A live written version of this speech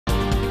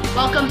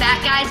Welcome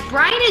back, guys.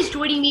 Brian is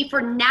joining me for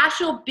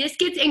National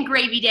Biscuits and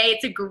Gravy Day.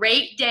 It's a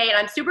great day, and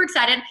I'm super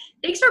excited.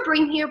 Thanks for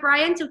being here,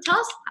 Brian. So tell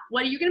us,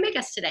 what are you going to make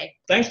us today?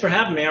 Thanks for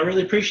having me. I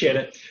really appreciate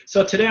it.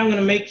 So today I'm going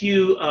to make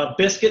you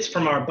biscuits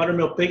from our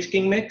buttermilk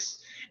baking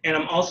mix, and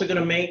I'm also going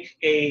to make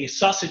a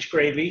sausage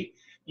gravy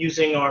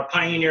using our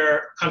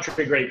Pioneer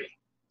country gravy.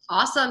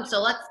 Awesome.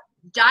 So let's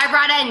dive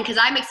right in because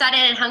I'm excited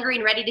and hungry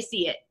and ready to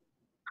see it.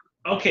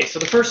 Okay, so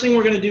the first thing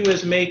we're going to do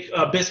is make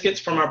biscuits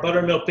from our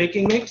buttermilk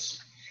baking mix.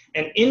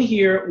 And in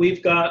here,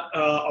 we've got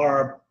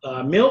our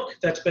milk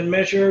that's been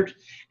measured,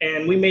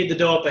 and we made the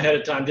dough up ahead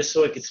of time just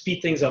so it could speed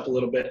things up a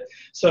little bit.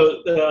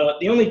 So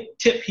the only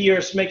tip here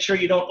is make sure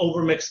you don't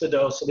overmix the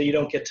dough so that you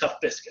don't get tough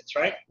biscuits,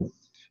 right?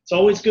 It's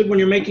always good when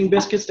you're making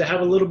biscuits to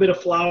have a little bit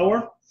of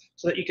flour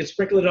so that you can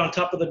sprinkle it on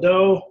top of the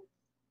dough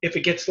if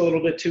it gets a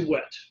little bit too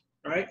wet,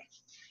 right?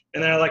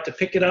 And then I like to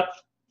pick it up,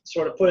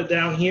 sort of put it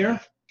down here,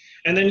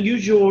 and then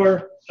use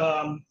your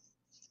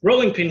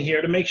rolling pin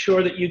here to make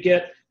sure that you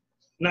get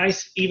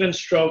nice even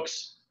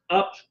strokes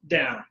up,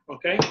 down,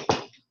 okay?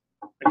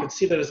 I can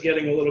see that it's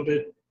getting a little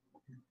bit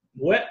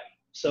wet.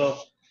 So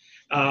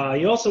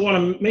you also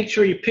want to make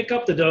sure you pick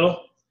up the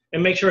dough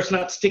and make sure it's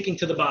not sticking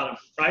to the bottom,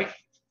 right?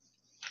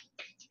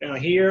 Now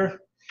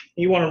here,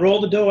 you want to roll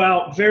the dough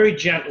out very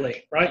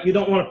gently, right? You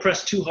don't want to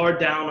press too hard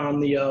down on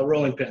the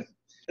rolling pin.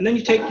 And then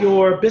you take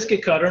your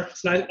biscuit cutter.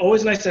 It's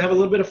always nice to have a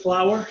little bit of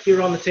flour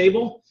here on the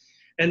table.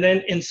 And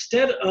then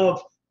instead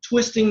of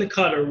twisting the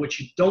cutter,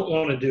 which you don't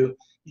want to do,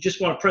 you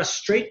just want to press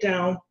straight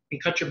down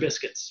and cut your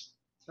biscuits.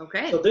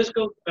 Okay. So this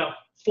goes about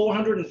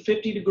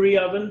 450-degree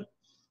oven.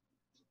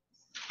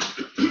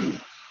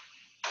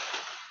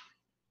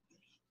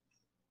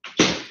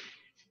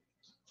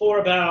 For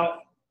about,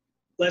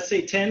 let's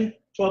say 10,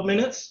 12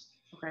 minutes.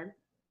 Okay.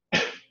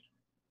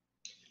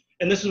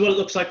 And this is what it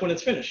looks like when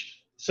it's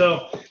finished.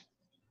 So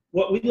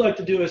what we like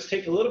to do is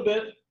take a little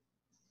bit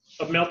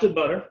of melted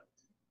butter,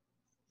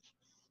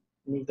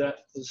 move that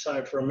to the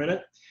side for a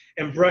minute,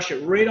 and brush it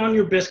right on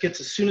your biscuits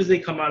as soon as they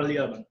come out of the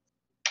oven.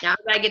 Now I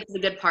gotta get to the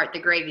good part, the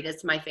gravy.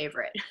 That's my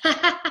favorite.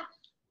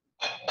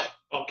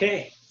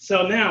 Okay,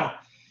 so now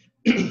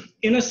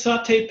in a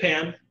saute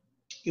pan,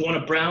 you want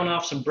to brown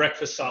off some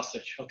breakfast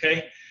sausage,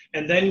 okay?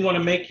 And then you want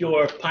to make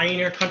your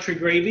Pioneer country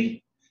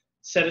gravy,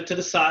 set it to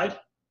the side,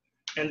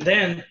 and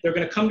then they're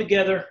going to come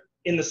together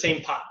in the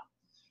same pot.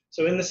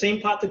 So in the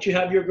same pot that you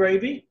have your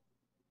gravy,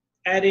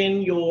 add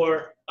in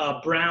your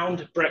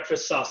browned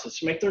breakfast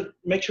sausage.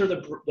 Make sure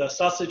the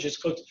sausage is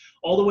cooked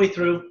all the way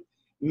through.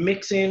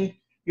 Mix in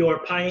your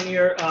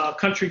Pioneer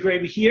country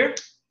gravy here.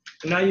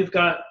 And now you've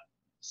got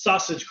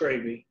sausage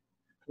gravy,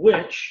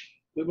 which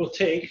we will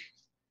take.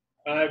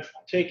 I've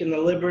taken the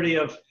liberty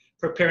of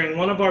preparing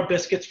one of our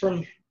biscuits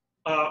from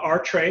our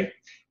tray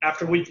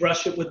after we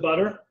brush it with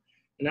butter.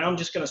 And now I'm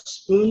just going to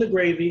spoon the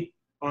gravy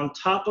on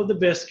top of the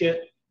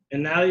biscuit.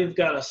 And now you've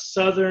got a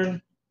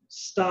Southern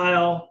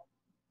style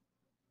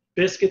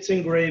biscuits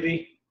and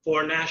gravy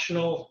for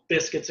National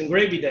Biscuits and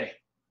Gravy Day.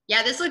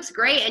 Yeah, this looks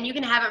great, and you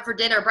can have it for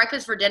dinner.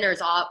 Breakfast for dinner is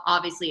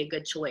obviously a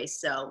good choice,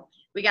 so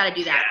we got to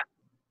do that. Yeah.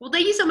 Well,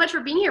 thank you so much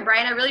for being here,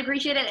 Brian. I really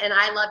appreciate it, and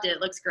I loved it.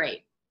 It looks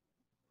great.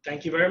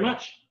 Thank you very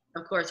much.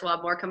 Of course, we'll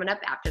have more coming up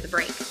after the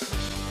break.